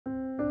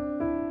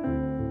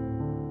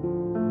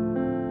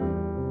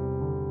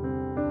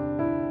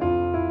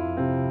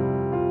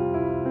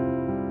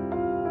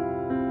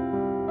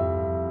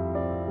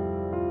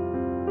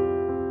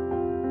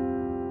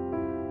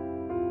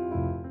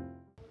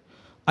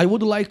I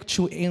would like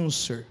to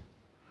answer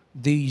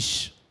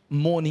this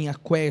morning a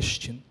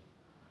question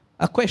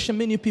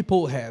many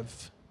people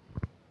have.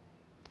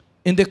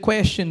 And the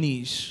question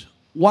is,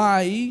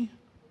 why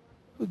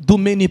do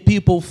many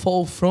people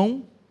fall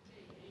from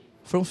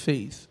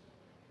faith?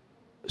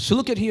 So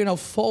look at here now,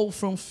 fall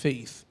from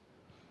faith.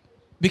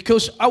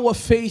 Because our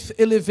faith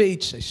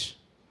elevates us.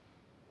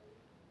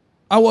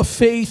 Our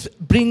faith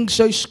brings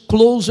us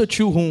closer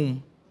to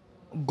whom?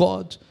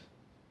 God.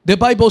 The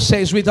Bible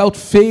says, without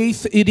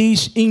faith, it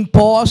is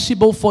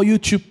impossible for you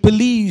to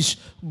please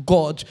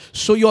God.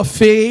 So your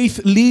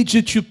faith leads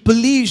you to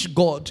please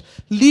God,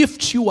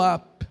 lifts you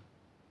up.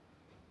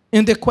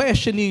 And the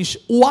question is,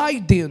 why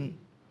then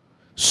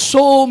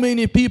so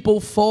many people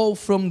fall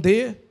from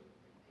the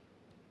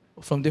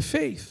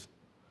faith?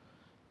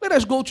 Let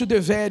us go to the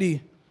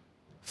very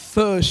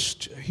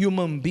first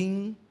human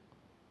being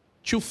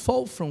to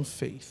fall from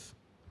faith.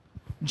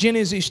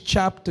 Genesis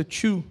chapter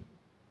 2.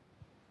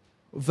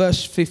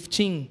 Verse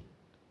 15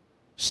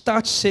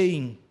 starts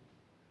saying,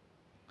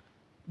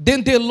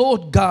 then the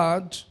Lord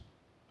God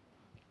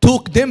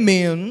took the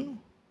man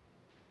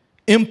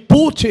and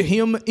put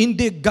him in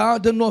the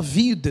garden of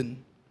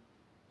Eden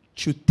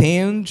to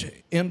tend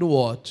and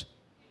what?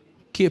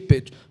 Keep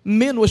it.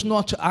 Man was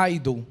not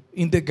idle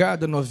in the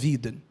garden of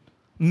Eden.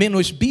 Man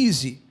was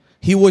busy.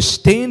 He was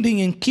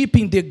tending and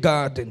keeping the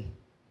garden.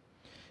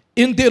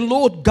 And the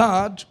Lord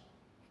God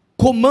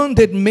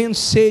commanded man,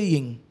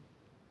 saying,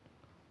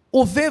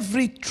 of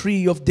every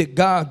tree of the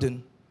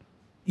garden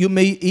you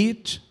may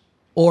eat,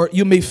 or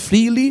you may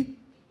freely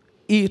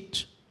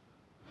eat.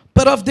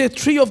 But of the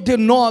tree of the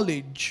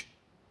knowledge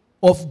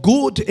of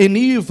good and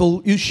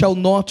evil you shall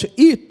not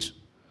eat.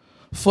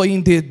 For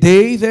in the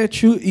day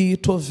that you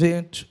eat of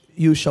it,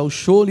 you shall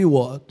surely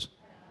what?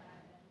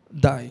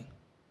 Die.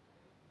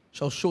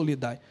 Shall surely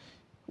die.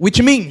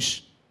 Which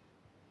means,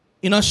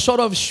 in a sort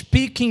of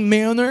speaking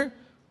manner,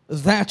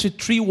 that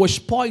tree was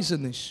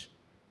poisonous.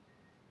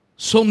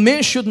 So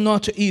man should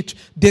not eat.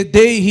 The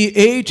day he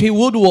ate, he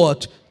would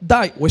what?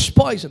 Die. Was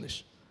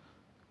poisonous.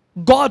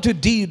 God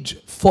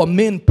did for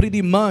men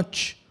pretty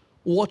much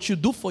what you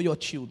do for your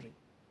children.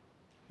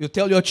 You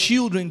tell your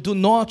children, do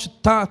not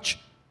touch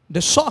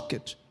the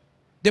socket,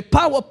 the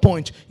power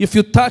point. If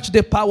you touch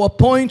the power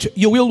point,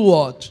 you will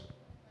what?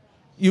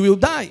 You will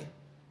die.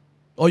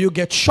 Or you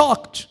get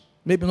shocked.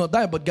 Maybe not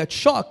die, but get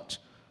shocked.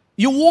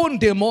 You warn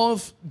them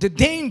of the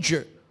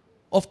danger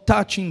of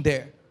touching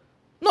there.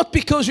 Not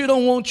because you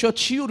don't want your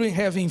children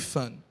having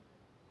fun.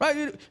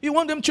 Right? You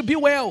want them to be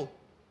well.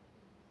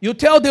 You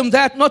tell them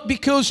that not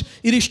because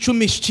it is too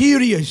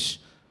mysterious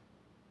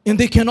and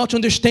they cannot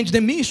understand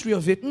the mystery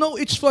of it. No,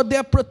 it's for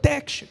their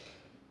protection.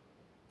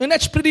 And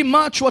that's pretty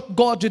much what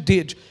God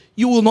did.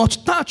 You will not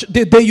touch.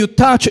 The day you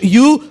touch,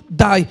 you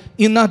die.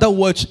 In other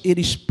words, it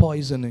is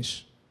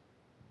poisonous.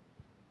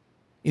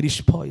 It is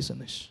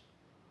poisonous.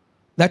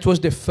 That was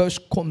the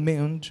first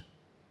command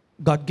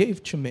God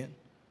gave to men.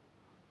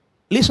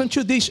 Listen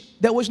to this.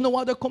 There was no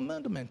other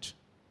commandment.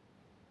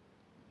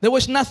 There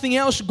was nothing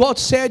else God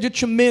said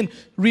to men,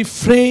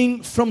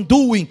 refrain from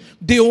doing.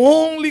 The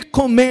only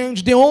command,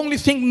 the only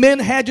thing men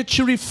had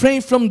to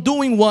refrain from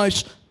doing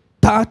was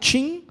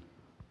touching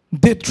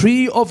the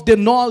tree of the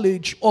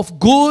knowledge of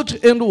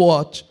good and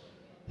what?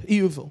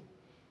 Evil.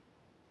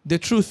 The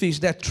truth is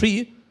that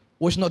tree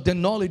was not the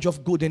knowledge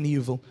of good and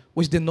evil,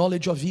 was the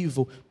knowledge of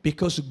evil,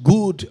 because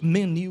good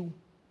men knew.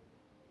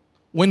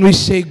 When we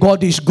say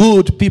God is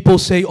good, people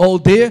say all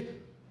the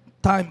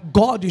time,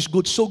 God is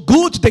good. So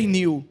good they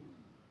knew.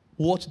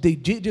 What they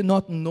did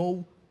not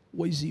know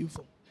was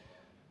evil.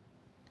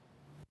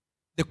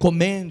 The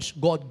commands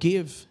God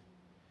gave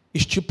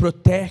is to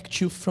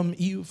protect you from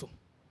evil.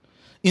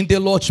 In the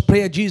Lord's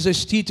Prayer,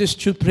 Jesus teaches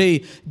to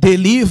pray,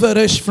 deliver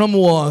us from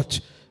what?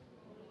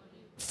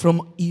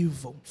 From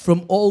evil,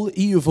 from all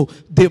evil.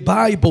 The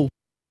Bible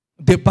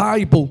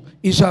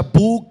is a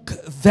book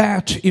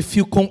that if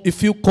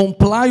you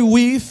comply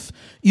with,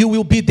 you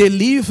will be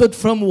delivered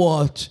from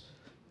what?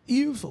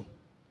 Evil.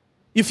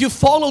 If you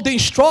follow the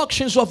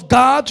instructions of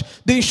God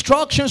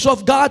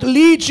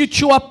leads you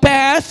to a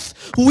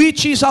path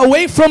which is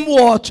away from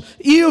what?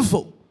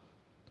 Evil.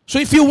 So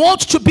if you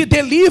want to be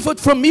delivered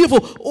from evil,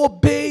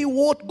 obey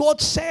what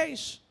God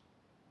says.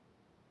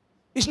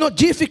 It's not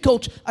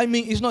difficult.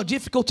 It's not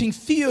difficult in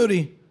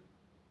theory.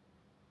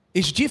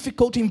 It's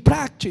difficult in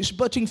practice,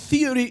 but in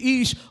theory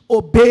is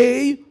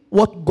obey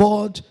what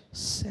God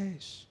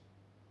says.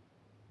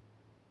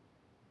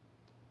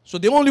 So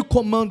the only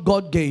command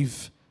God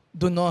gave,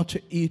 do not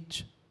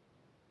eat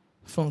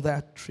from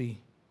that tree.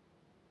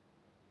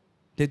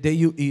 The day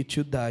you eat,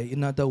 you die.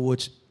 In other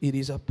words, it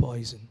is a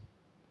poison.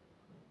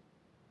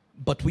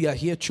 But we are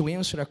here to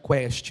answer a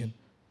question.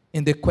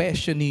 And the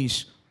question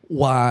is,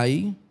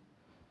 why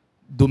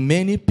do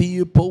many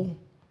people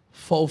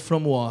fall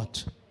from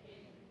what?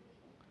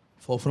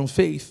 Fall from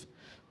faith.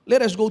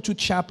 Let us go to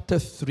chapter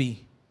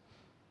 3.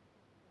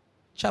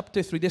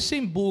 Chapter 3, the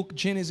same book,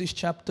 Genesis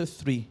chapter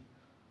 3.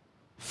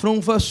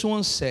 From verse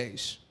 1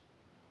 says,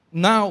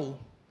 now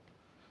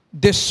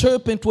the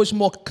serpent was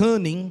more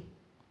cunning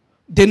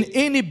than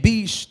any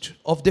beast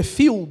of the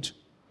field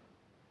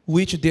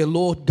which the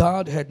Lord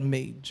God had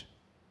made.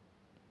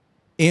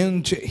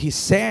 And he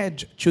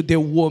said to the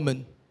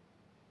woman,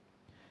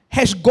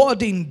 has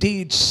God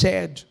indeed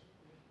said,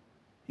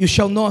 you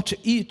shall not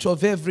eat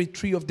of every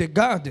tree of the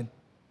garden?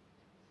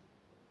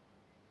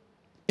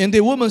 And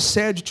the woman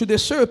said to the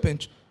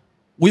serpent,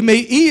 we may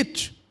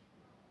eat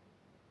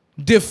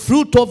the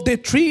fruit of the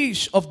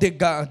trees of the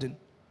garden,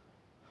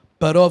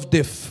 but of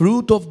the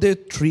fruit of the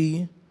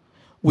tree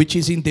which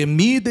is in the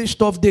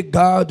midst of the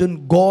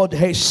garden, God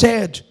has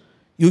said,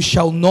 you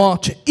shall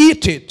not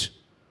eat it,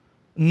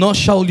 nor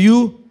shall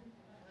you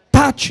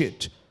touch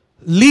it,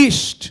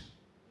 lest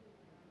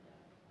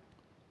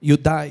you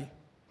die.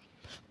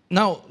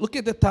 Now, look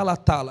at the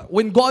Talatala.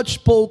 When God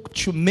spoke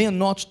to men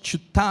not to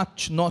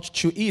touch, not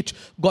to eat,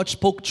 God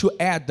spoke to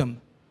Adam.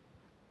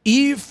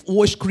 Eve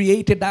was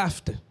created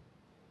after.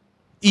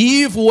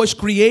 Eve was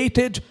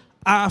created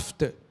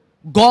after.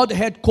 God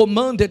had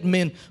commanded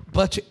men,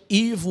 but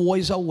Eve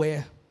was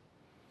aware.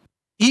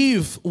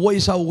 Eve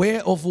was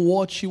aware of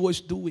what she was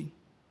doing.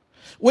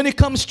 When it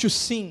comes to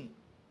sin,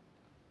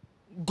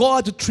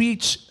 God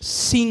treats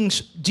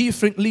sins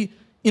differently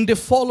in the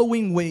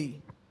following way.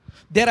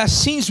 There are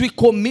sins we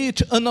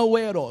commit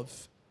unaware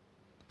of.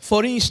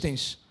 For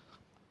instance,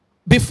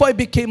 before I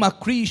became a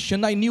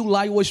Christian, I knew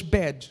lie was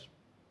bad.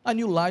 I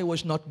knew lie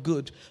was not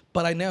good,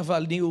 but I never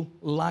knew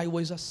lie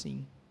was a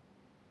sin.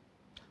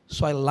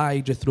 So I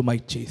lied through my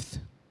teeth.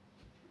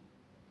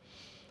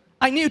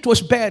 I knew it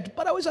was bad,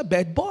 but I was a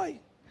bad boy.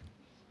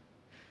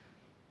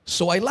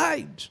 So I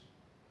lied.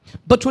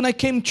 But when I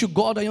came to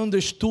God, I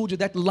understood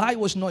that lie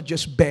was not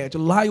just bad.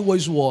 Lie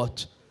was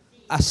what?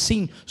 A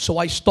sin. So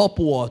I stopped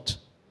what?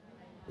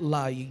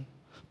 Lying.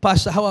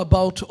 Pastor, how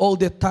about all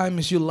the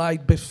times you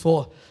lied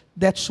before?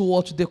 That's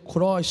what the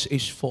cross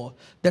is for.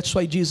 That's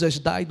why Jesus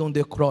died on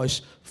the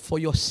cross, for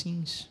your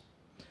sins.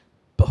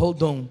 But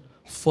hold on,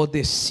 for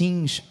the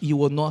sins you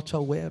were not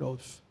aware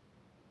of.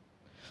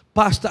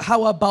 Pastor,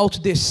 how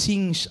about the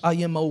sins I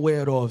am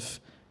aware of?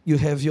 You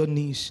have your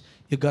knees.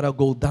 You got to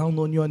go down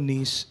on your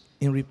knees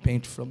and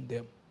repent from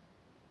them.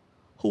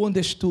 Who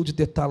understood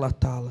the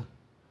Talatala?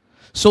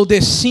 So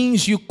the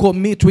sins you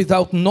commit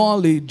without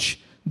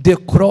knowledge, the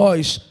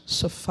cross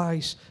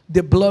suffice.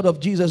 The blood of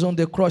Jesus on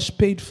the cross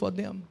paid for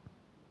them.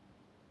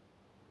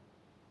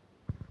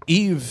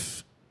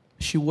 Eve,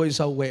 she was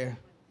aware.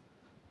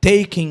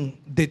 Taking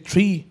the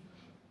tree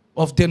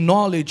of the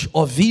knowledge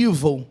of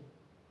evil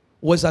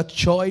was a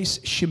choice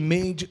she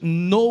made,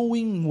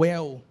 knowing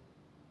well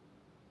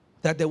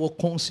that there were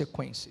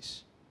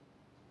consequences.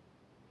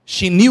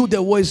 She knew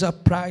there was a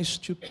price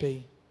to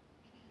pay.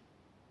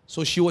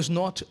 So she was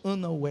not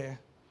unaware.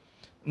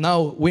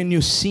 Now, when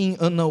you sin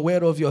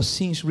unaware of your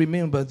sins,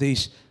 remember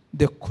this: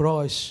 the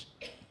cross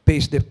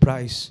pays the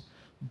price.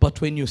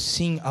 But when you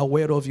sin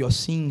aware of your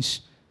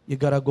sins, you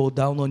got to go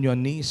down on your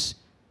knees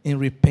and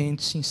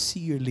repent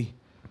sincerely,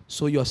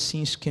 so your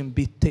sins can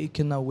be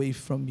taken away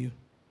from you.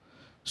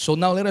 So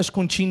now let us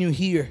continue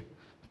here,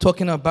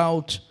 talking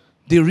about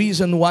the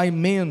reason why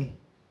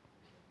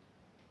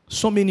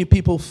so many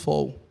people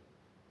fall.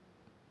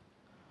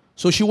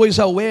 So she was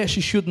aware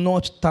she should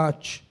not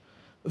touch.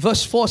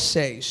 Verse 4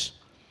 says,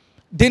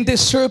 then the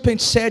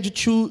serpent said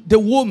to the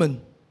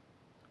woman,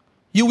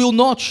 you will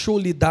not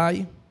surely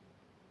die,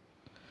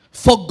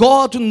 for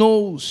God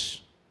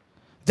knows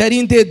that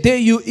in the day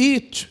you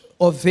eat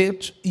of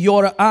it,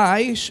 your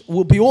eyes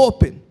will be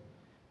open,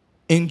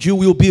 and you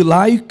will be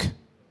like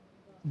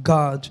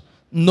God,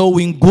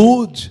 knowing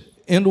good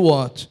and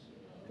what?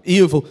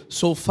 Evil.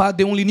 So far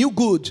they only knew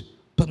good,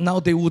 but now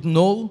they would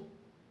know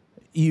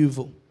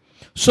evil.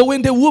 So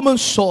when the woman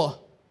saw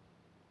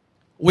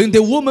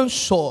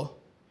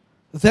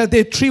that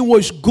the tree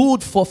was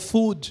good for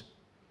food,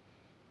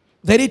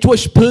 that it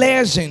was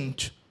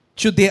pleasant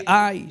to the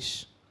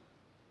eyes,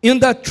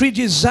 and that tree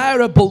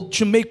desirable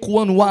to make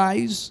one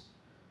wise,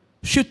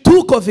 she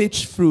took of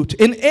its fruit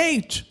and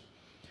ate.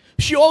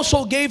 She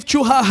also gave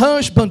to her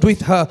husband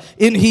with her,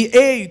 and he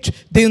ate.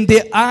 Then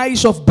the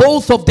eyes of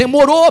both of them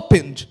were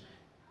opened,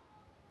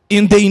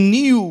 and they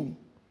knew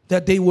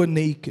that they were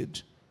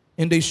naked.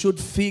 And they sewed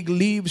fig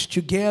leaves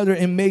together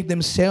and made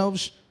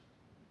themselves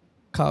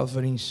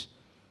coverings.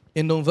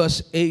 And on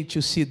verse 8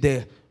 you see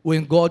there,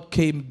 when God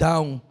came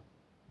down,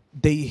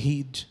 they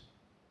hid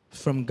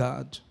from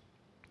God.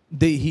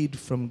 They hid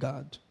from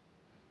God.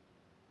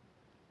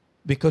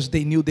 Because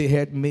they knew they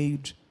had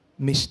made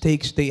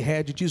mistakes. They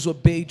had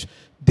disobeyed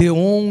the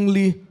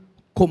only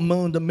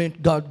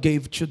commandment God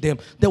gave to them.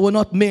 There were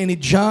not many,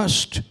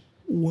 just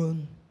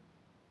one.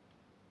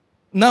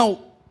 Now,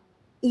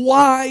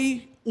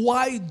 why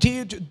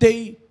did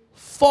they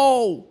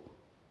fall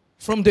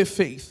from the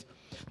faith?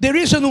 The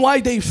reason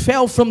why they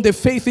fell from the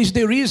faith is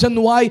the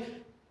reason why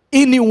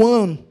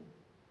anyone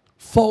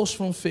falls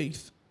from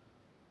faith.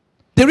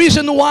 The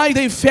reason why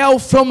they fell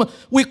from,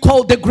 we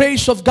call the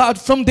grace of God,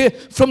 from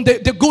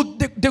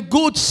the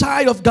good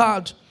side of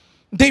God.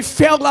 They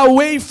fell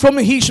away from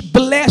His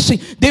blessing.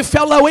 They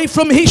fell away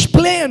from His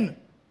plan.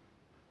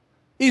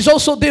 Is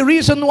also the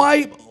reason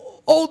why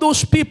all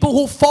those people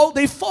who fall,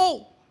 they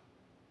fall.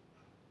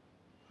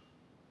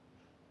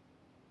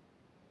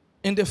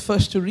 And the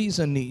first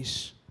reason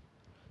is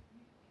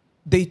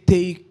they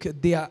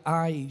take their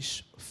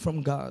eyes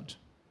from God.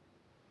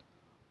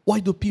 Why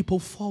do people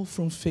fall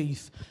from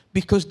faith?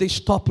 Because they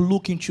stop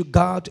looking to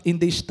God and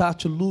they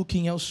start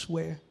looking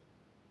elsewhere.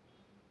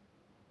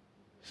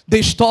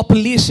 They stop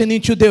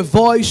listening to the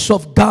voice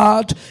of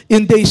God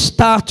and they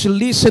start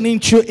listening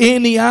to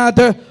any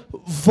other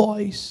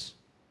voice.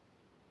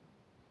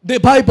 The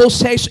Bible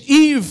says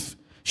Eve,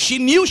 she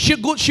knew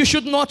she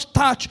should not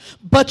touch,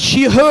 but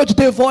she heard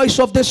the voice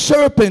of the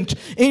serpent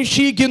and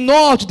she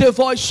ignored the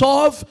voice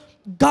of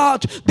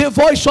God. The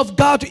voice of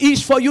God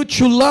is for you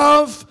to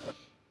love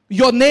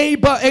your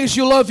neighbor as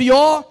you love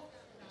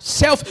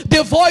yourself.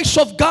 The voice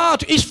of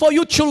God is for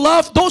you to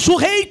love those who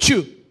hate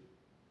you.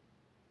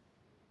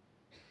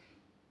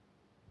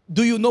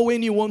 Do you know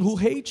anyone who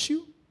hates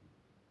you?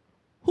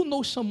 Who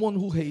knows someone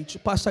who hates you?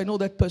 Pastor, I know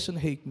that person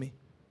hates me.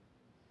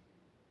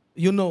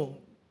 You know,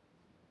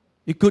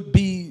 it could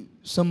be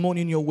someone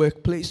in your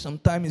workplace,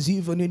 sometimes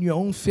even in your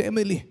own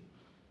family.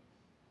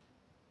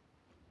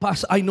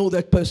 Pastor, I know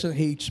that person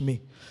hates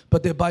me.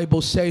 But the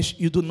Bible says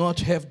you do not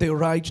have the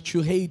right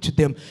to hate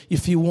them.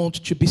 If you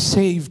want to be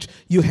saved,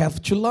 you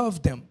have to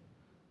love them.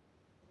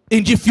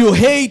 And if you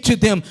hate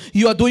them,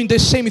 you are doing the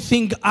same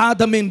thing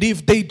Adam and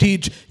Eve they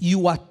did.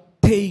 You are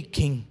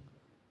taking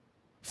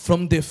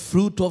from the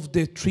fruit of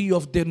the tree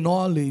of the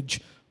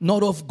knowledge,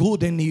 not of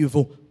good and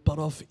evil, but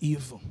of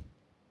evil.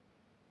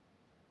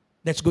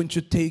 That's going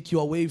to take you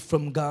away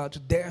from God.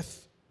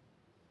 Death,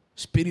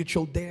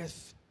 spiritual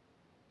death.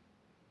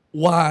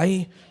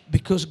 Why?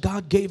 Because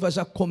God gave us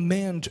a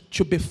command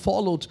to be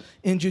followed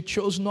and you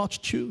chose not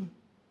to.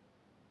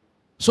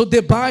 So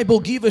the Bible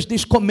gives us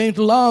this command: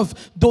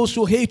 love those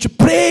who hate you.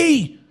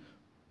 Pray.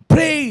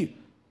 Pray.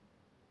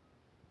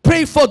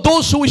 Pray for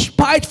those who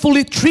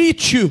spitefully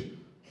treat you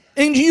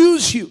and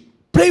use you.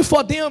 Pray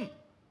for them.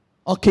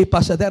 Okay,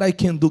 Pastor, that I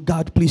can do.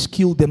 God, please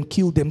kill them,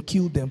 kill them,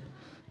 kill them.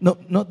 No,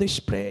 not this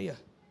prayer.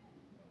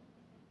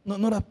 No,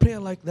 not a prayer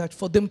like that.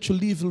 For them to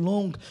live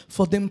long,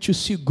 for them to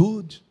see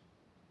good.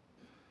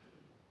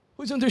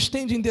 Who's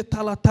understanding the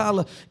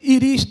talatala?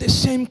 It is the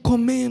same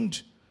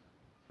command.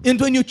 And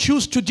when you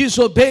choose to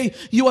disobey,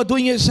 you are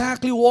doing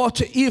exactly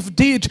what Eve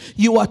did.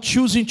 You are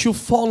choosing to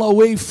fall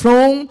away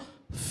from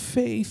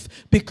faith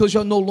because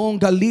you're no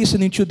longer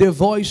listening to the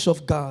voice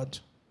of God.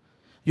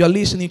 You are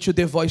listening to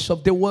the voice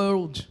of the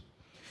world.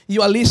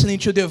 You are listening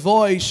to the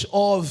voice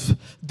of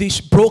this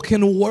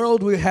broken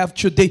world we have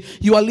today.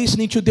 You are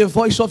listening to the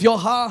voice of your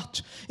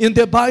heart. And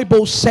the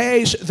Bible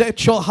says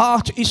that your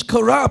heart is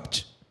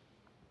corrupt.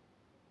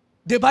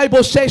 The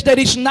Bible says there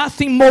is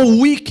nothing more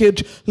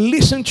wicked.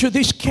 Listen to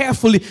this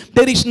carefully.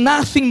 There is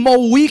nothing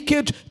more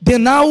wicked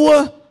than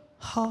our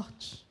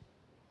hearts.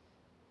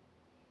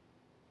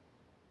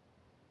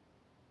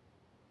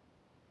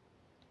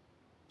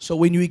 So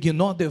when you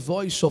ignore the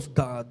voice of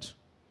God,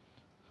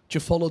 to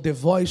follow the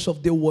voice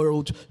of the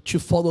world, to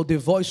follow the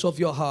voice of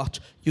your heart,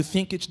 you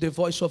think it's the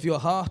voice of your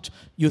heart,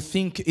 you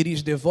think it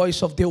is the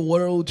voice of the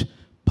world,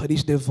 but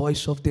it's the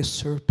voice of the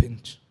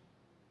serpent.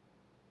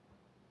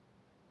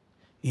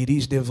 It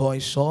is the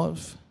voice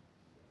of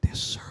the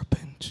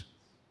serpent.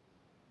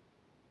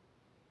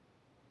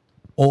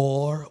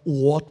 Or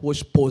what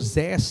was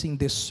possessing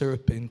the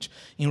serpent.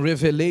 In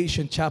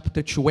Revelation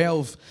chapter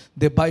 12,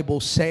 the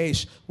Bible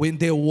says, when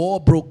the war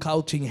broke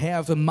out in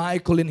heaven,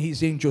 Michael and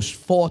his angels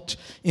fought,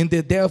 and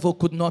the devil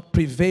could not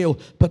prevail.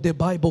 But the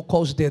Bible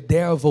calls the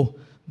devil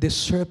the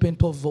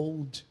serpent of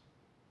old.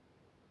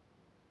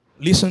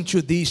 Listen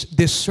to this,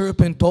 the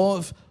serpent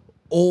of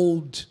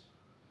old.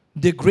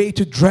 The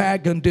great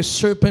dragon, the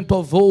serpent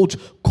of old,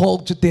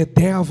 called the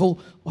devil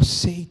or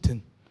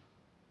Satan.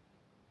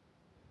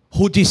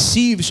 Who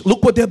deceives,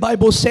 look what the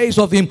Bible says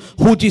of him,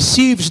 who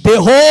deceives the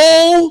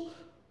whole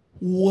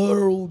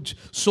world.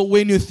 So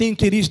when you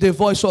think it is the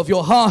voice of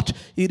your heart,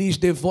 it is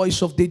the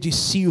voice of the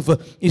deceiver,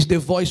 is the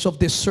voice of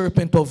the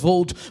serpent of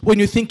old. When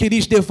you think it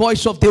is the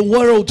voice of the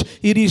world,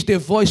 it is the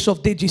voice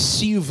of the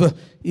deceiver.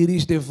 It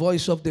is the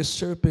voice of the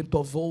serpent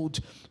of old.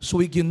 So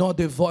ignore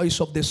the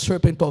voice of the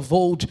serpent of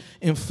old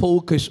and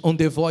focus on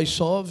the voice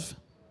of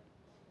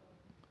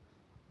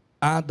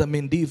Adam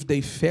and Eve.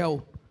 They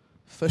fell,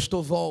 first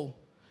of all,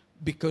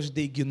 because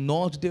they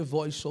ignored the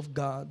voice of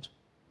God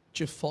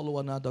to follow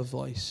another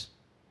voice.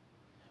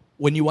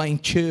 When you are in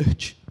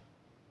church,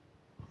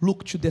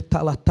 look to the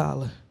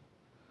talatala,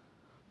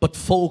 but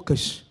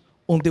focus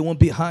on the one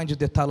behind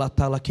the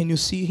talatala. Can you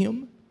see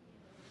him?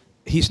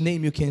 His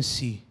name you can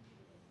see.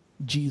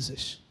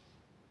 Jesus.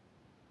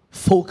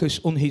 Focus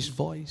on his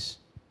voice.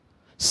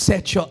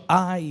 Set your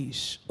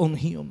eyes on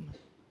him.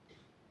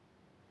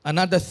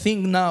 Another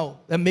thing now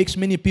that makes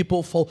many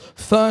people fall.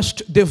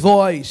 First, the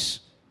voice.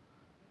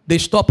 They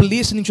stop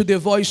listening to the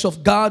voice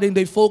of God and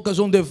they focus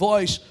on the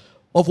voice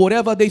of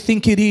whatever they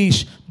think it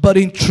is. But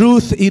in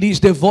truth, it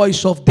is the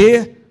voice of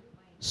the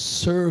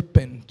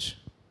serpent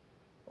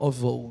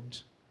of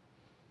old.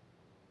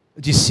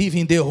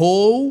 Deceiving the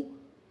whole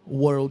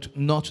world,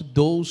 not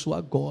those who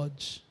are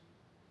God's.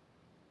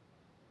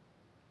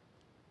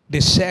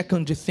 The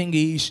second thing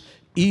is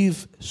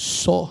Eve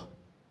saw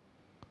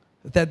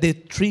that the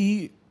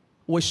tree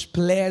was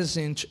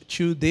pleasant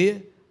to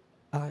the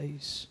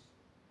eyes.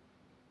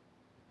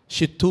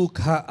 She took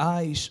her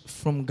eyes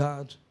from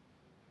God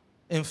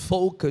and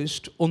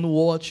focused on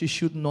what she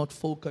should not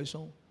focus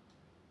on.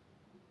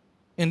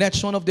 And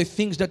that's one of the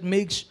things that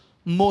makes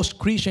most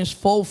Christians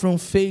fall from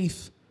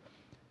faith.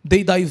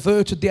 They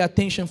divert their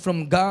attention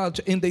from God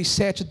and they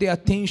set their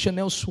attention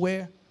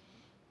elsewhere.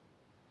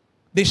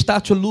 They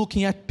start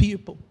looking at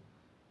people.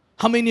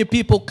 How many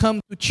people come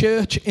to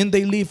church and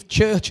they leave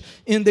church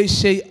and they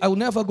say, I'll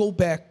never go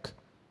back.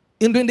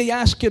 And when they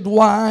ask it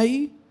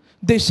why,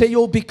 they say,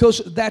 oh, because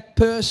that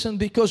person,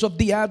 because of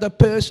the other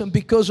person,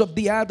 because of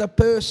the other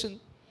person.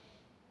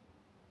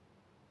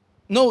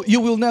 No, you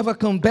will never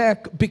come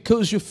back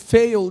because you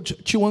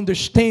failed to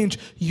understand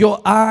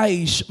your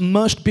eyes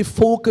must be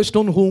focused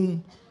on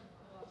whom?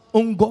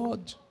 On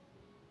God.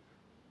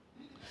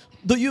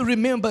 Do you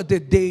remember the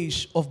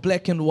days of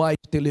black and white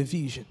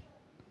television?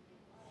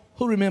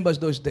 Who remembers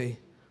those days?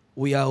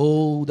 We are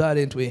old,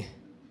 aren't we?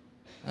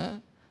 Huh?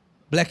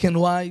 Black and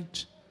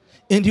white.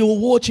 And you were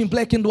watching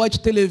black and white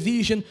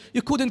television,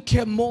 you couldn't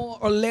care more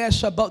or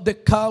less about the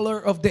color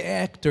of the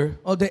actor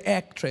or the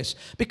actress,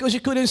 because you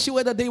couldn't see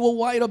whether they were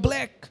white or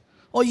black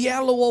or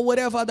yellow or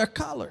whatever other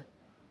color.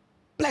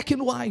 Black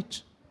and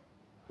white.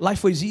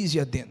 Life was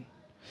easier then.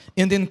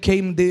 And then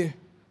came the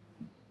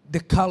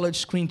colored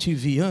screen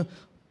TV. Huh?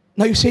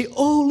 Now you say,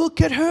 oh,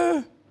 look at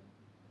her.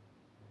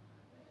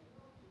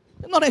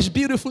 Not as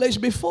beautiful as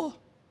before,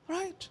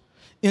 right?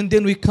 And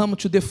then we come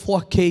to the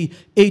 4K,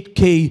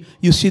 8K.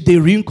 You see the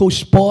wrinkle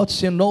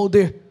spots and all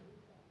the...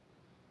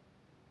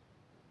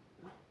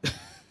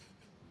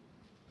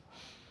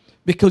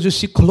 because you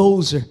see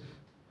closer.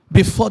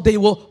 Before they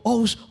were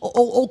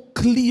all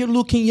clear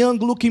looking, young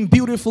looking,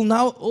 beautiful.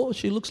 Now, oh,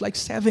 she looks like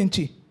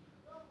 70.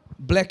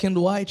 Black and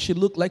white, she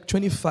looked like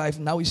 25.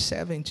 Now it's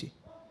 70.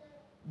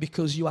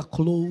 Because you are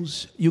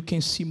close, you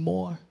can see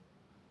more.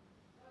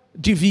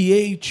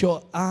 Deviate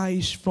your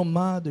eyes from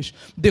others.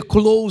 The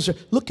closer,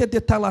 look at the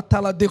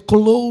talatala, the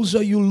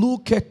closer you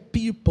look at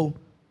people,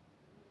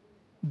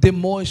 the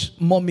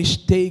more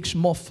mistakes,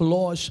 more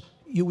flaws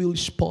you will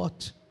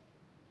spot.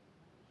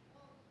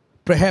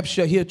 Perhaps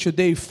you're here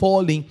today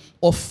falling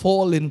or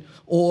fallen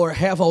or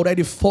have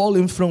already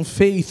fallen from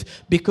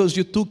faith because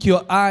you took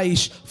your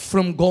eyes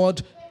from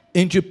God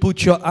and you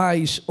put your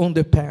eyes on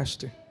the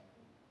pastor.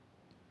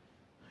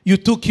 You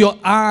took your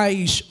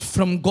eyes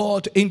from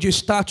God and you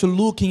started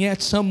looking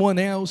at someone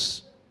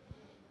else.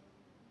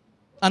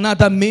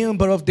 Another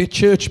member of the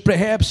church,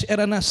 perhaps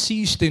at an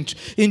assistant,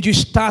 and you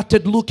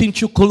started looking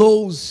too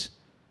close.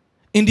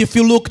 And if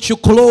you look too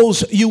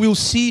close, you will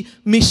see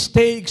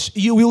mistakes,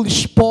 you will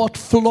spot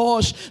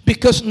flaws,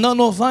 because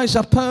none of us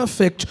are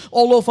perfect.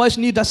 All of us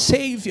need a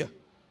Savior.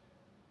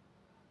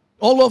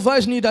 All of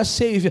us need a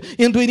Savior.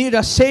 And we need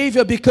a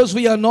Savior because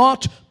we are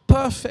not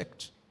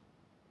perfect.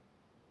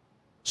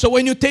 So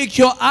when you take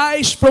your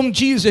eyes from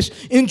Jesus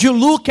and you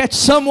look at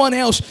someone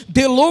else,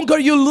 the longer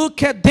you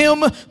look at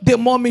them, the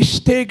more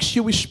mistakes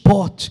you will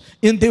spot.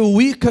 And the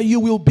weaker you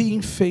will be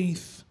in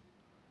faith.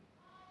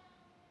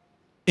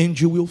 And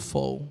you will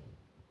fall.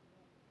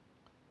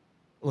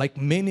 Like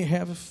many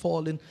have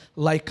fallen,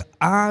 like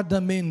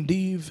Adam and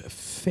Eve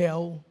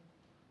fell,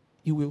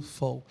 you will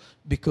fall.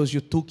 Because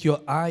you took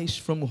your eyes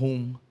from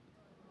whom?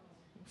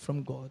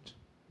 From God.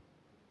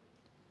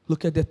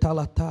 Look at the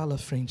talatala,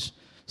 friends.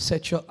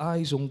 Set your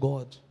eyes on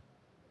God.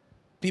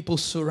 People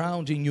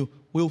surrounding you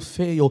will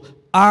fail.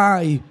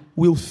 I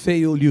will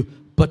fail you.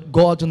 But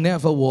God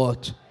never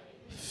what?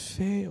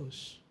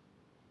 Fails.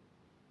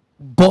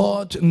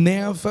 God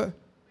never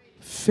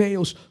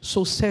fails.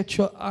 So set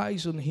your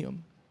eyes on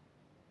Him.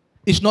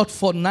 It's not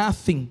for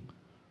nothing.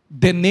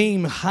 The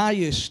name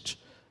highest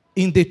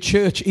in the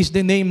church is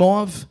the name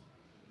of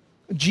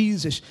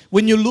Jesus.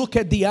 When you look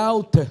at the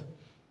altar,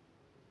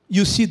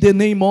 you see the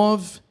name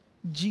of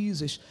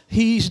Jesus.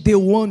 He is the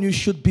one you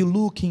should be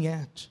looking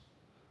at.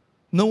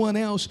 No one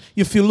else.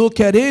 If you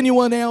look at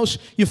anyone else,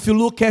 if you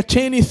look at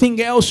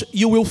anything else,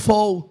 you will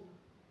fall.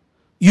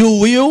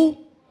 You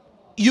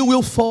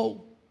will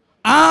fall.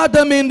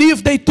 Adam and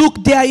Eve, they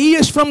took their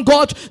ears from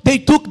God. They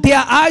took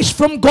their eyes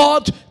from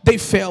God. They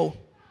fell.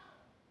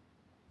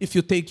 If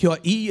you take your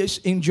ears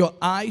and your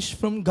eyes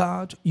from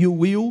God, you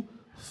will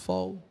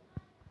fall.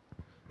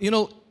 You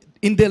know,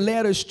 in the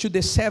letters to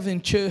the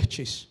 7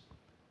 churches,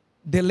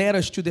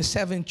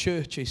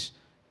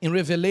 in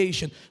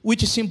Revelation,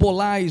 which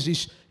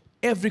symbolizes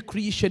every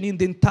Christian in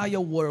the entire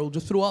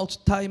world throughout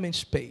time and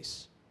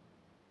space.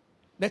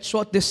 That's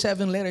what the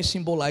 7 letters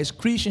symbolize,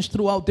 Christians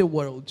throughout the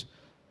world.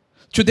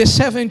 To the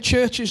 7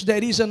 churches,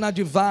 there is an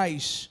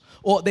advice,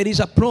 or there is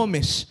a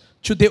promise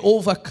to the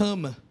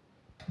overcomer.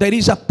 There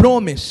is a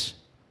promise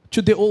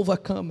to the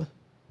overcomer.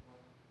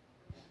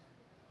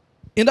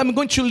 And I'm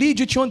going to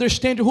lead you to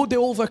understand who the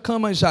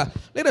overcomers are.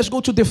 Let us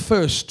go to the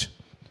first.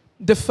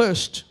 The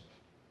first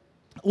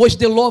was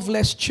the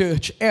loveless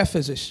church,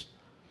 Ephesus.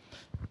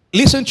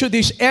 Listen to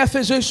this.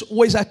 Ephesus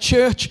was a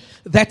church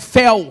that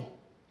fell.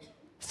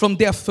 from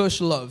their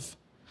first love.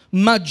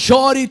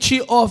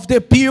 Majority of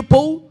the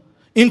people,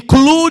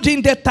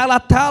 including the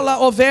Talatala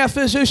of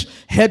Ephesus,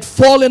 had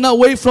fallen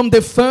away from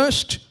the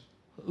first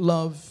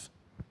love.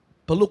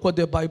 But look what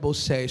the Bible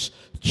says.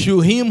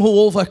 To him who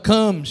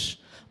overcomes,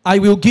 I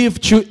will give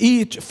to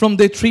eat from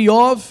the tree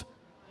of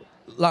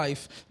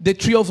life. The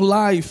tree of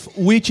life,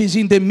 which is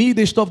in the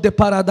midst of the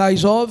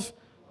paradise of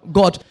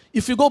God.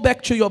 If you go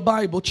back to your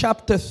Bible,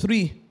 chapter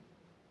 3,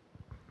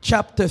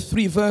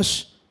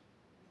 verse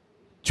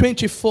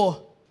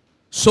 24.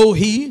 So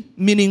he,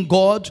 meaning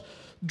God,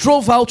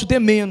 drove out the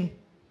men,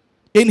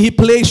 and he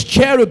placed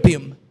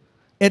cherubim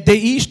at the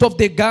east of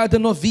the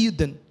Garden of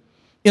Eden,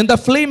 and a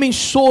flaming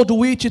sword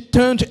which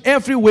turned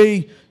every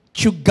way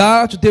to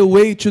guard the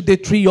way to the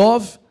tree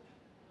of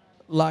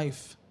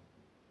life.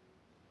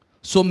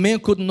 So men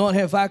could not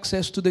have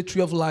access to the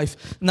tree of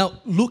life.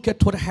 Now look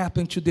at what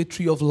happened to the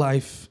tree of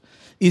life.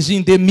 Is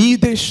in the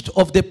midst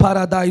of the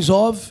paradise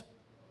of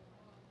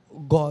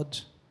God.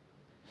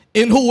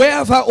 And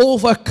whoever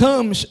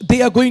overcomes,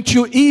 they are going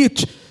to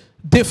eat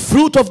the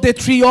fruit of the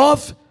tree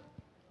of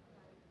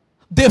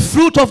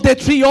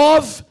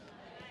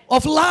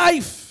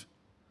life.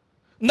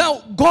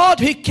 Now, God,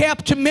 he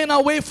kept men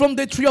away from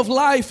the tree of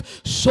life,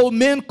 so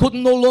men could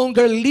no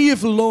longer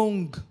live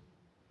long.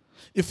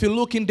 If you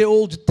look in the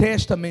Old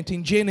Testament,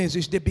 in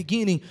Genesis, the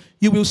beginning,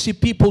 you will see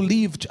people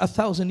lived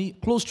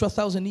close to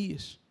 1,000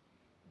 years.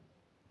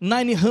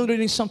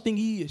 900 and something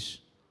years.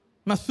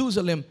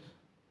 Methuselah,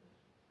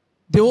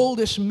 the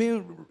oldest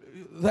man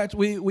that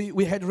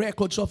we had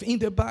records of in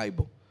the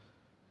Bible.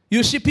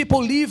 You see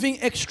people living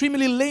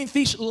extremely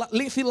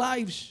lengthy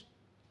lives.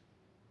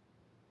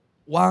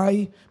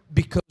 Why?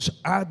 Because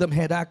Adam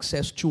had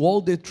access to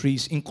all the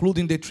trees,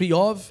 including the tree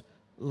of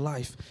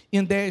life.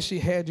 And there he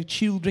had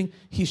children.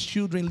 His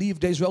children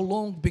lived as well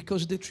long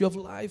because the tree of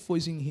life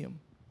was in him.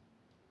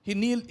 He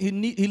lived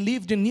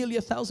in nearly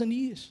 1,000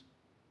 years.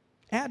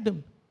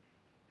 Adam.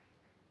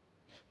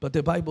 But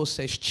the Bible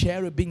says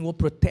cherubim were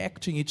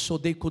protecting it so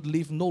they could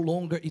live no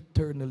longer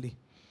eternally.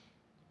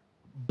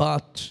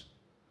 But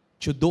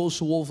to those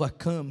who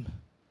overcome,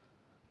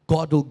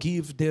 God will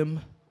give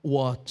them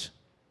what?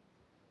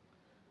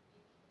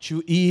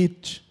 To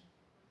eat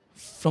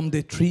from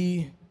the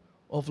tree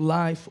of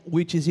life,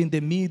 which is in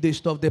the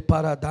midst of the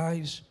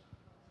paradise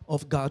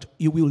of God.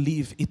 You will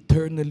live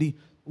eternally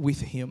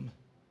with him.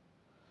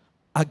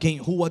 Again,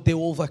 who are the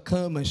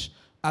overcomers?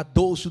 Are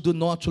those who do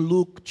not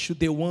look to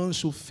the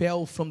ones who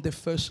fell from the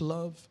first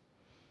love.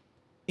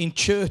 In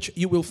church,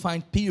 you will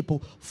find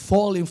people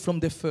falling from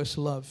the first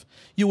love.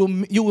 You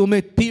will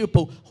meet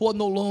people who are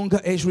no longer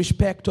as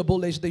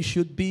respectable as they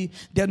should be.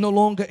 They are no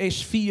longer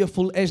as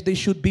fearful as they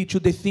should be to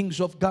the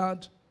things of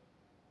God.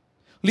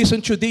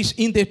 Listen to this.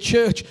 In the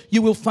church,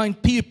 you will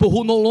find people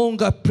who no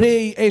longer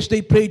pray as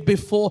they prayed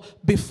before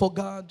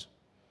God.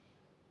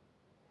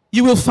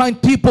 You will find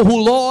people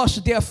who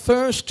lost their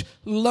first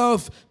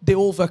love. The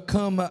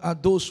overcomer are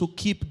those who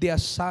keep their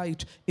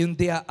sight and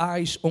their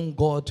eyes on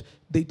God.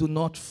 They do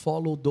not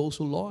follow those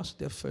who lost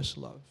their first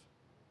love.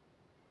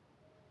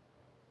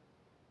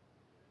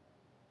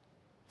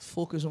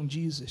 Focus on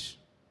Jesus,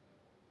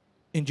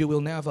 and you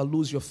will never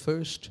lose your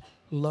first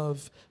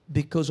love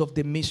because of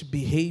the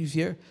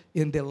misbehavior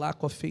and the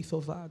lack of faith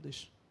of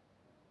others.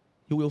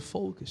 You will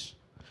focus.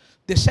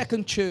 The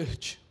second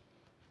church,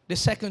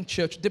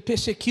 the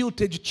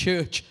persecuted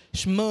church,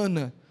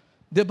 Smyrna,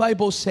 the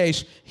Bible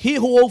says, he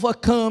who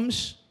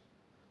overcomes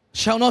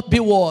shall not be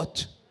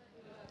what?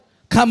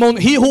 Come on,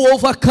 he who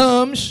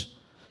overcomes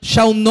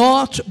shall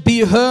not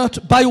be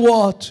hurt by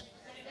what?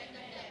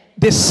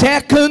 The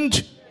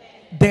second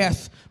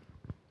death.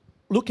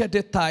 Look at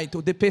the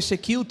title, the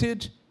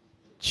persecuted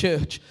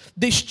church.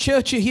 This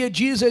church here,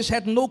 Jesus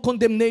had no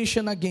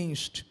condemnation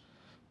against,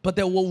 but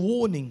there were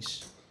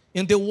warnings.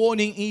 And the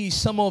warning is,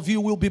 some of you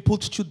will be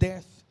put to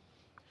death.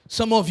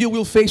 Some of you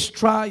will face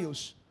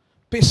trials,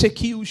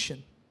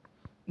 persecution.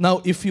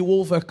 Now, if you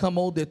overcome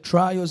all the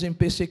trials and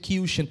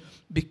persecution,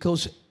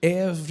 because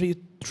every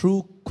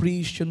true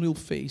Christian will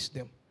face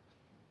them.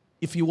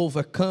 If you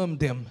overcome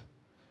them,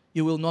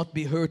 you will not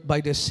be hurt by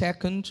the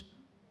second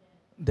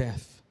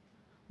death,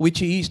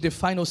 which is the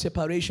final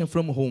separation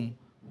from whom?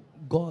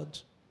 God.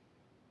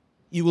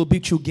 You will be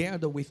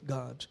together with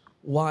God.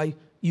 Why?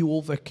 You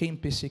overcame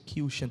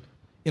persecution.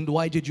 And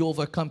why did you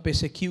overcome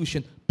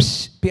persecution?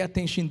 Pay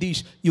attention to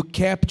this. You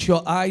kept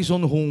your eyes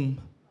on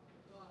whom?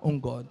 On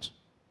God.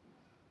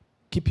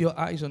 Keep your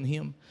eyes on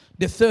him.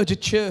 The third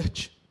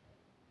church,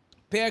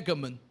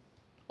 Pergamon,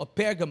 or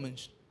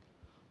Pergamons,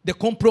 the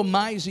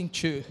compromising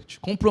church.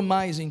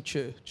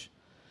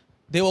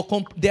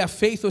 Their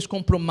faith was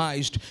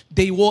compromised.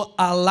 They were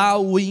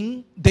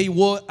allowing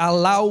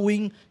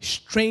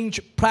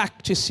strange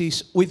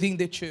practices within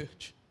the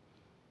church.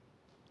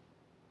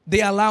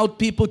 They allowed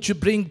people to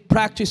bring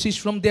practices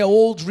from their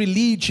old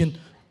religion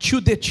to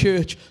the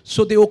church,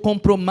 so they were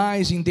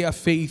compromising their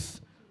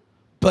faith.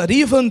 But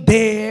even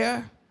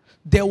there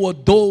were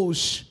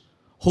those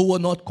who were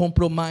not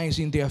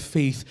compromising their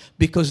faith,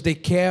 because they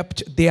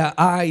kept their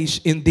eyes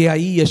and their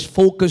ears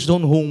focused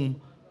on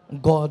whom?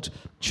 God.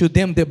 To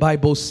them the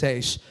Bible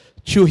says,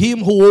 to him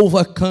who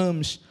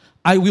overcomes,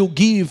 I will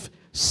give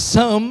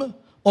some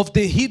of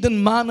the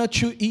hidden manna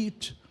to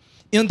eat.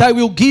 And I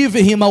will give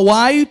him a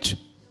white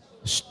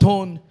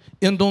stone,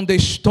 and on the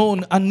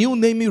stone a new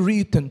name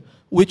written,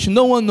 which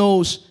no one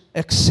knows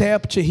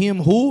except him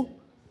who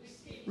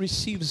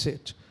receives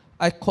it.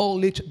 I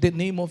call it the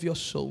name of your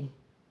soul.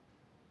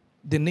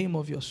 The name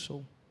of your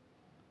soul.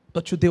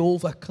 But to the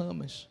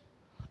overcomers.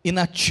 In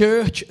a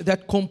church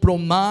that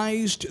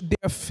compromised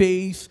their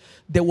faith,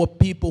 there were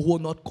people who were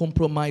not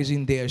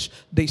compromising theirs.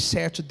 They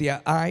set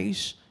their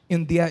eyes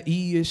and their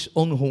ears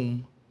on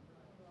whom?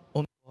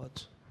 On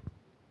God.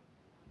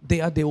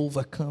 They are the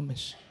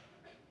overcomers.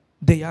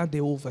 They are the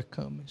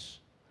overcomers.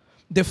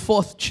 The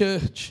fourth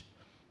church,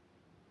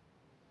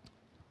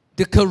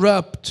 the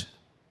corrupt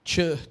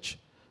church,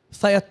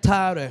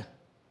 Thyatira,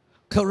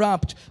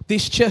 corrupt.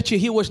 This church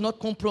here was not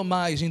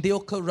compromising, they were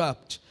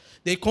corrupt.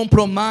 They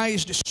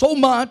compromised so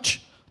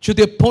much to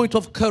the point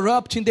of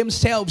corrupting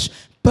themselves.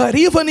 But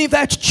even in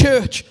that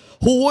church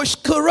who was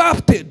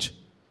corrupted,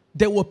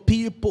 there were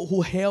people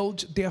who held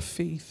their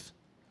faith.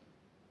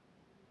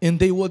 And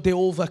they were the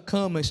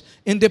overcomers.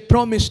 And they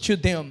promised to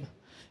them,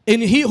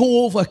 and he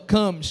who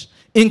overcomes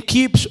and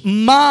keeps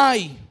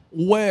my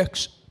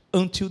works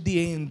until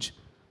the end.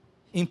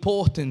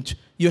 Important.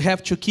 You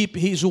have to keep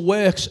his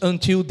works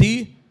until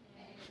the.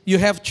 You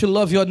have to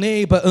love your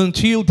neighbor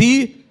until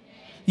the.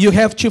 You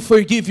have to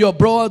forgive your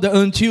brother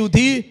until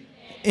the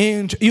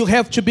end. You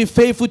have to be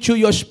faithful to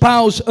your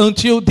spouse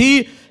until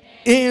the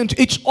end.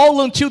 It's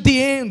all until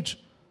the end.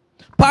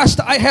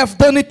 Pastor, I have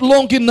done it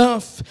long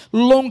enough.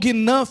 Long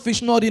enough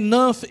is not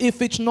enough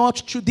if it's not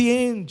to the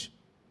end.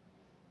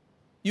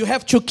 You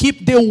have to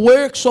keep the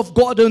works of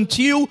God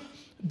until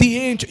the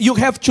end. You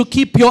have to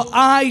keep your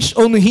eyes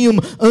on him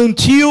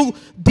until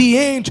the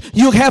end.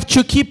 You have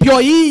to keep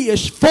your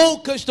ears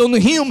focused on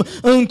him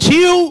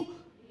until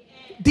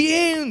the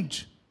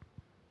end.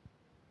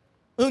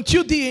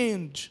 Until the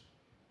end.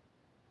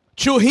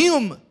 To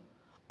him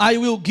I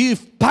will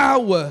give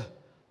power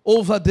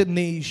over the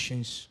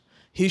nations.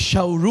 He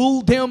shall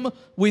rule them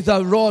with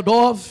a rod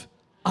of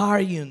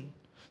iron.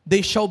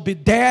 They shall be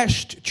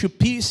dashed to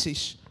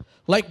pieces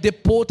like the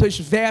potter's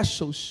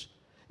vessels,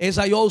 as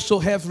I also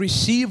have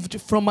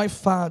received from my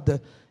Father,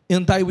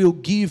 and I will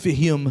give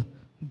him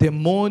the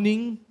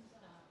morning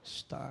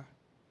star.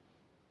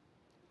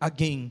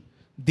 Again,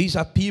 these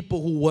are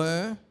people who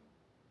were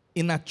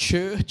in a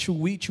church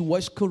which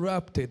was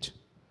corrupted.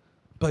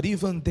 But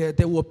even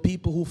there were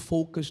people who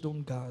focused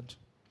on God.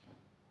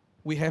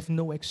 We have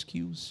no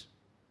excuse.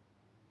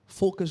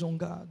 Focus on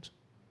God.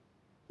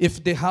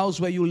 If the house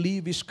where you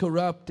live is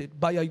corrupted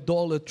by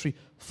idolatry,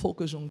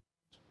 focus on God.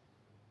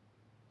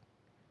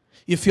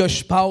 If your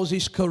spouse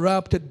is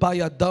corrupted by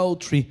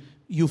adultery,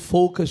 you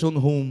focus on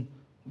whom?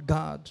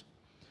 God.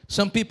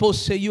 Some people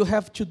say you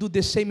have to do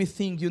the same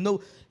thing. You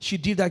know, she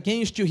did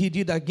against you, he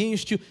did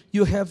against you.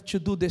 You have to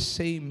do the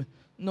same.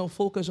 No,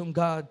 focus on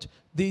God.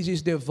 This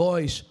is the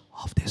voice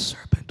of the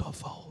serpent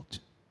of old.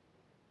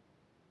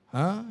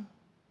 Huh?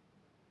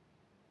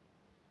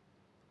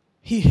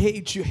 He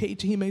hates you,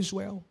 hate him as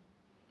well.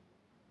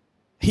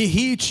 He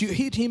hates you,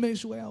 hate him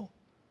as well.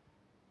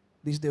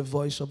 This is the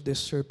voice of the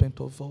serpent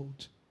of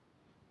old.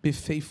 Be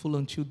faithful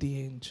until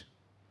the end.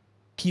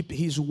 Keep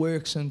his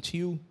works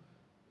until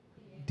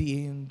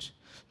the end.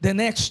 The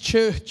next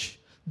church,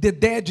 the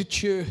dead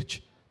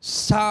church,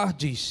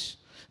 Sardis.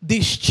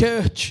 This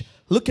church,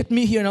 look at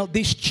me here now,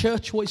 this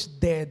church was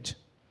dead.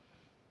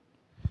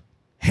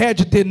 Had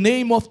the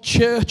name of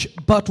church,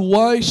 but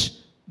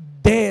was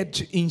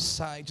dead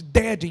inside.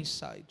 Dead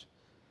inside.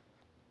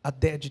 A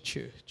dead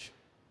church.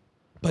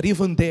 But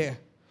even there,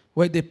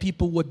 where the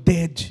people were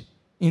dead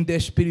in their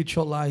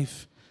spiritual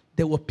life,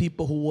 there were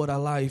people who were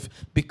alive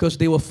because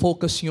they were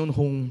focusing on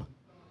whom?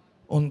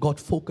 On God.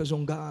 Focus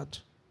on God.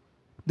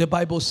 The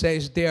Bible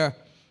says their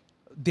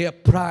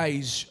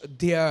prize,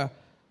 their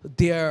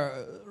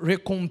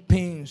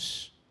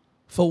recompense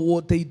for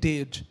what they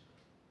did.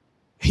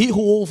 He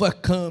who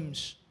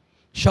overcomes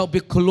shall be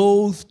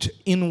clothed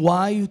in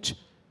white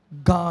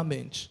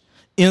garments,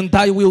 and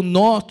I will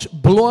not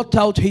blot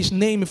out his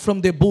name from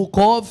the book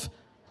of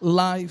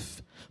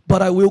life,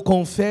 but I will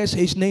confess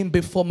his name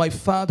before my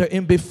Father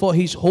and before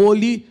his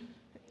holy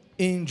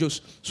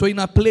angels. So in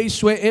a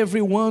place where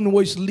everyone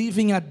was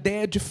living a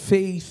dead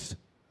faith,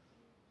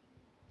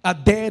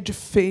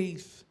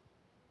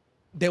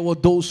 there were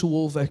those who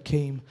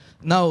overcame.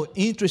 Now,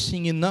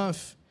 interesting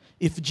enough,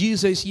 if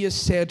Jesus here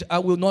said, I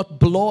will not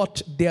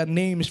blot their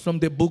names from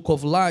the book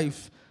of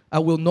life, I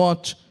will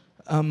not,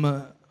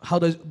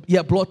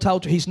 blot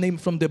out his name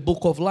from the book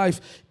of life,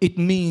 it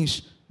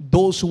means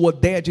those who were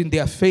dead in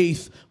their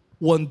faith,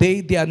 one day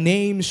their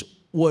names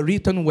were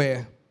written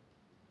where?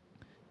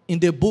 In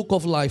the book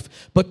of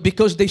life. But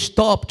because they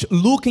stopped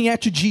looking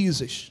at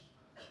Jesus,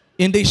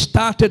 and they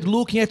started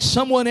looking at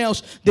someone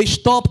else, they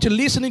stopped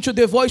listening to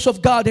the voice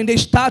of God, and they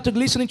started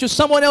listening to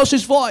someone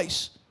else's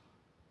voice,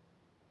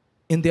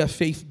 and their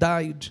faith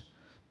died.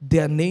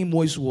 Their name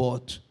was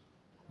what?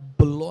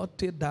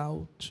 Blotted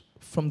out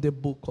from the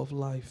book of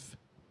life.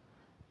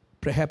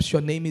 Perhaps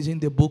your name is in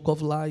the book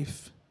of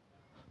life,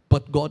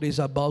 but God is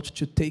about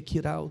to take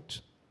it out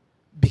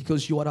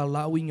because you are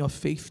allowing your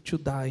faith to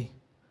die.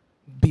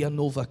 Be an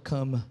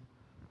overcomer.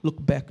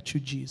 Look back to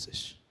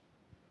Jesus.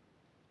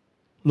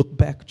 Look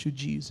back to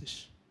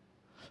Jesus.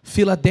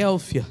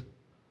 Philadelphia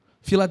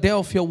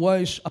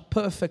was a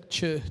perfect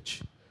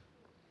church,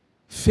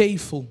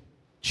 faithful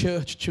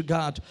church to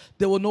God.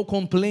 There were no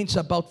complaints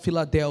about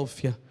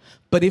Philadelphia.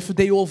 But if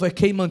they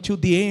overcame until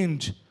the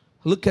end,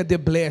 look at the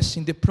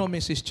blessing, the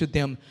promises to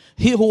them.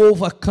 He who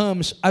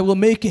overcomes, I will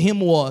make him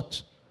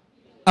what?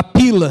 A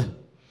pillar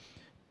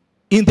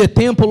in the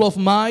temple of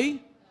my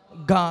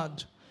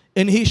God,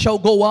 and he shall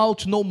go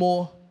out no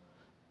more.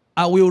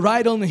 I will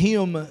write on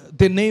him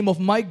the name of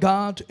my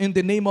God and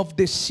the name of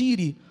the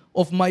city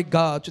of my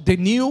God, the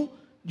new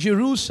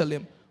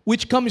Jerusalem,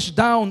 which comes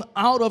down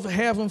out of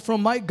heaven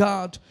from my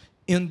God,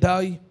 and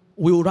I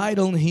will write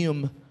on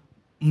him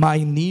my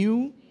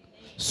new.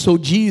 So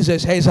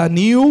Jesus has a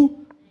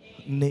new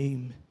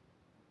name.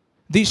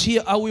 This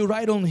year I will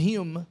write on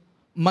him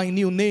my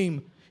new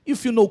name.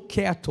 If you know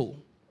cattle,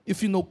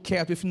 if you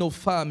know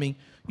farming,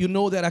 you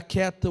know that a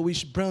cattle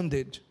is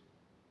branded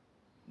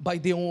by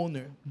the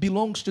owner,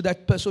 belongs to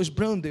that person, is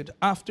branded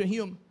after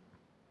him.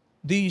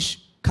 This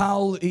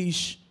cow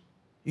is,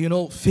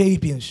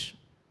 Fabian's.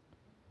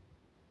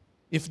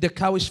 If the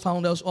cow is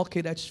found out,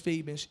 okay, that's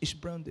Fabian's, it's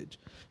branded.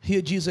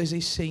 Here Jesus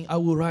is saying, I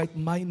will write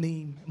my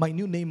name, my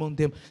new name on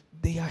them.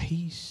 They are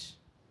his.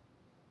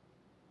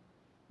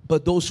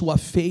 But those who are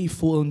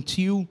faithful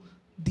until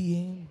the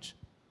end.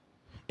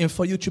 And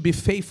for you to be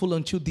faithful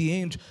until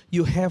the end,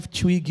 you have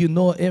to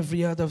ignore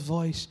every other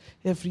voice,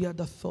 every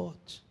other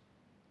thought.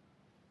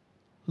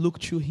 Look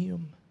to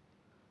him.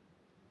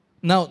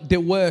 Now, the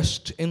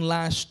worst and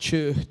last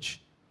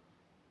church,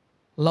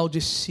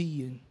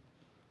 Laodicean,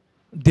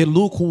 the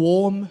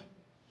lukewarm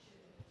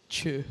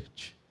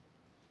church.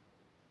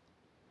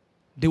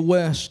 The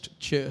worst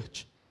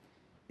church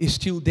is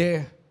still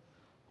there,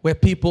 where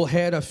people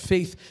had a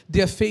faith.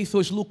 Their faith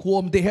was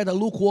lukewarm. They had a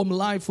lukewarm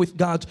life with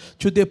God,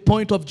 to the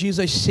point of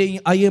Jesus saying,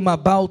 I am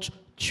about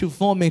to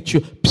vomit you.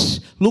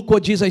 Psst, look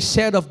what Jesus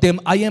said of them.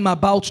 I am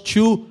about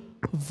to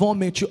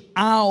vomit you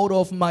out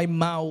of my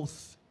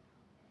mouth.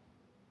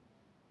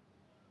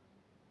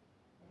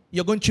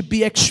 You're going to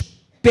be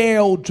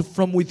expelled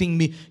from within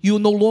me. You will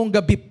no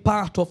longer be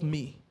part of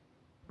me.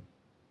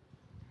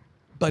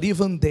 But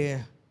even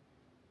there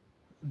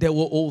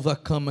were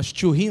overcomers.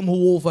 To him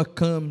who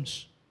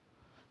overcomes,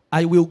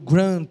 I will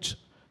grant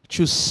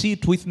to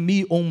sit with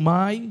me on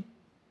my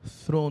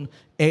throne,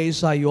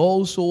 as I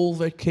also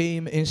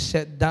overcame and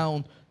sat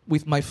down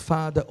with my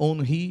Father on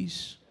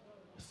his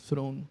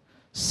throne.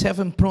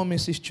 7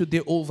 promises to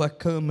the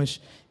overcomers.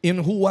 And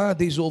who are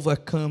these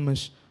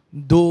overcomers?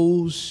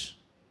 Those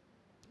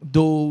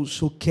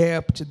who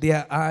kept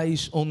their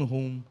eyes on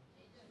whom?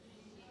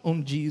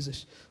 On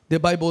Jesus. The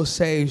Bible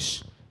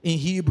says in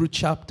Hebrew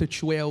chapter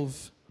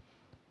 12,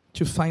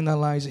 to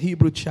finalize,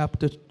 Hebrew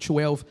chapter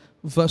 12,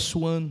 verse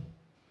 1.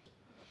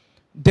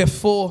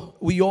 Therefore,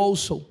 we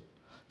also,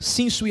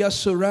 since we are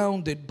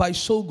surrounded by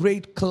so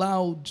great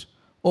cloud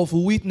of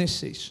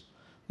witnesses,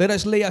 let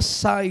us lay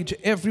aside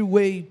every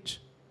weight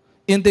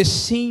and the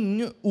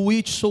sin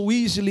which so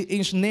easily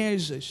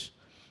ensnares us,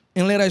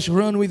 and let us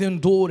run with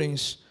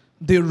endurance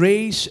the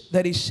race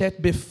that is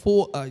set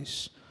before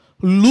us,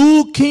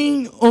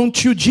 looking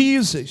unto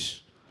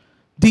Jesus,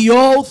 the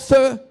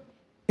author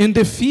and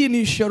the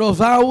finisher of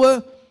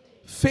our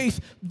faith.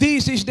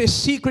 This is the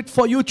secret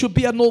for you to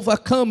be an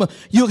overcomer.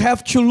 You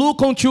have to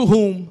look unto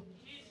whom?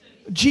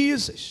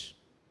 Jesus.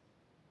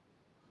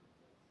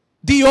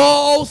 The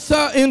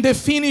author and the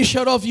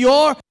finisher of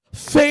your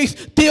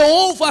faith. The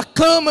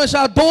overcomers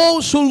are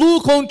those who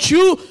look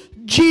unto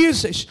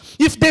Jesus.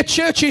 If the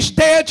church is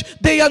dead,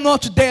 they are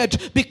not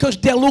dead, because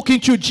they're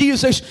looking to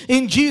Jesus,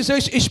 and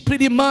Jesus is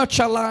pretty much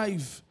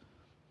alive.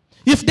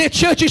 If the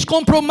church is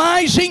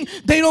compromising,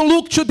 they don't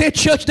look to the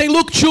church, they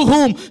look to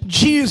whom?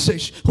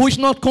 Jesus, who is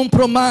not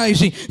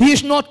compromising. He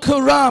is not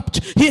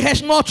corrupt. He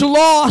has not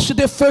lost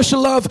the first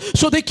love.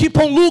 So they keep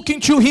on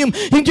looking to him.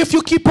 And if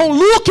you keep on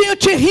looking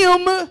to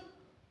him,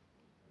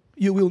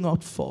 you will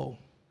not fall.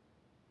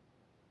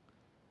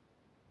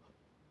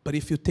 But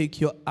if you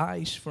take your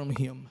eyes from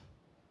him,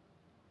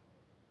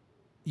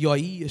 your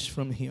ears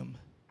from him,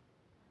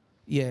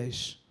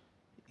 yes,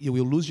 you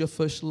will lose your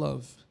first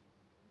love.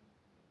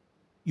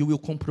 You will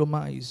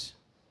compromise.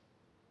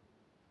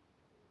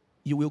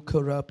 You will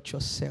corrupt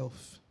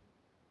yourself.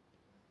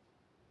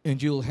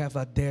 And you will have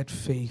a dead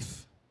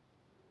faith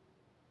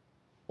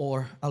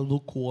or a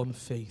lukewarm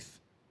faith.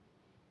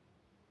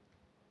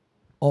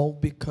 All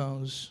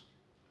because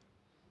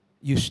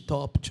you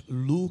stopped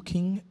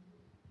looking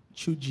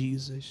to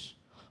Jesus,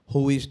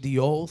 who is the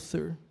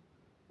author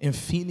and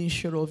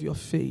finisher of your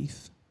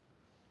faith,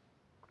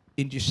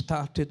 and you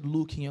started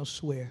looking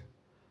elsewhere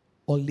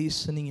or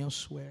listening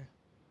elsewhere.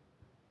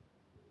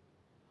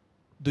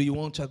 Do you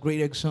want a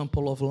great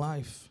example of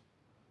life?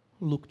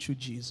 Look to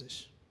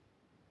Jesus,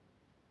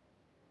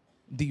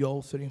 the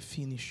author and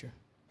finisher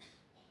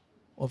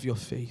of your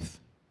faith.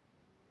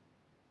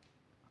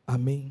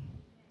 Amen.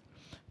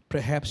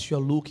 Perhaps you're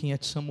looking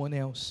at someone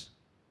else,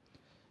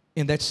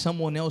 and that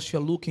someone else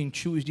you're looking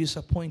to is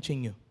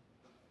disappointing you.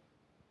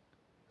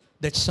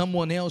 That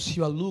someone else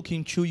you are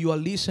looking to, you are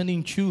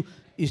listening to,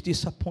 is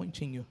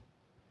disappointing you.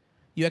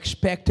 You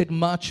expected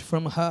much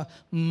from her,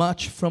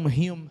 much from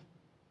him.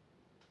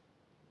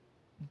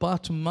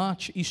 But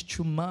much is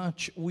too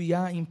much. We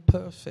are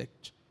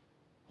imperfect.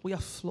 We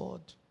are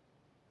flawed.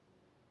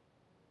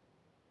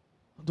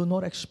 Do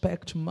not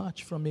expect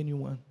much from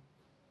anyone.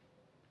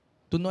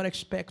 Do not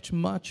expect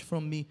much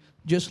from me.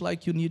 Just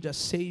like you need a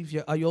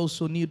Savior, I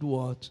also need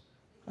what?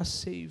 A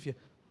Savior.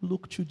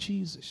 Look to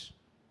Jesus.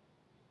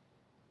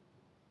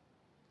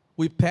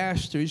 We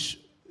pastors,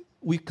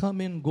 we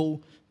come and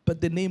go, but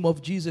the name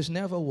of Jesus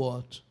never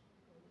what?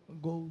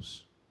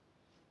 Goes.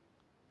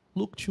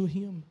 Look to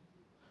him.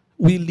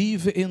 We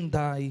live and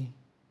die.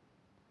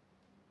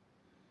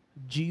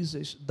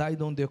 Jesus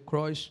died on the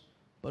cross,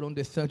 but on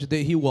the third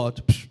day he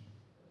what?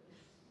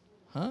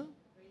 Huh?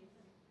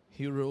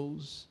 He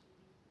rose.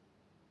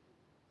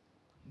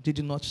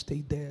 Did not stay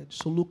dead.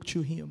 So look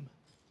to him.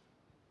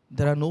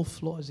 There are no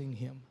flaws in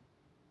him.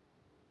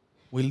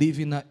 We live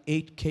in an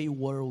 8K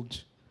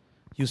world.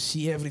 You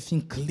see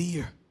everything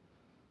clear.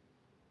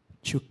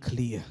 Too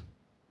clear.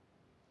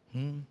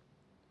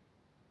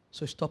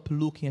 So stop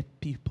looking at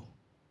people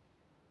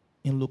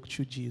and look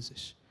to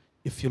Jesus.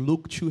 If you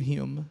look to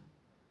him,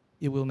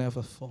 you will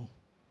never fall.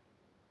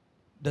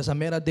 Doesn't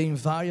matter the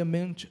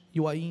environment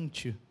you are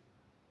into,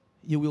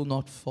 you will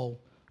not fall.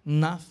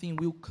 Nothing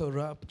will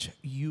corrupt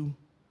you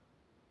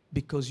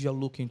because you are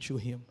looking to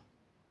him.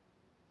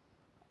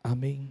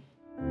 Amen.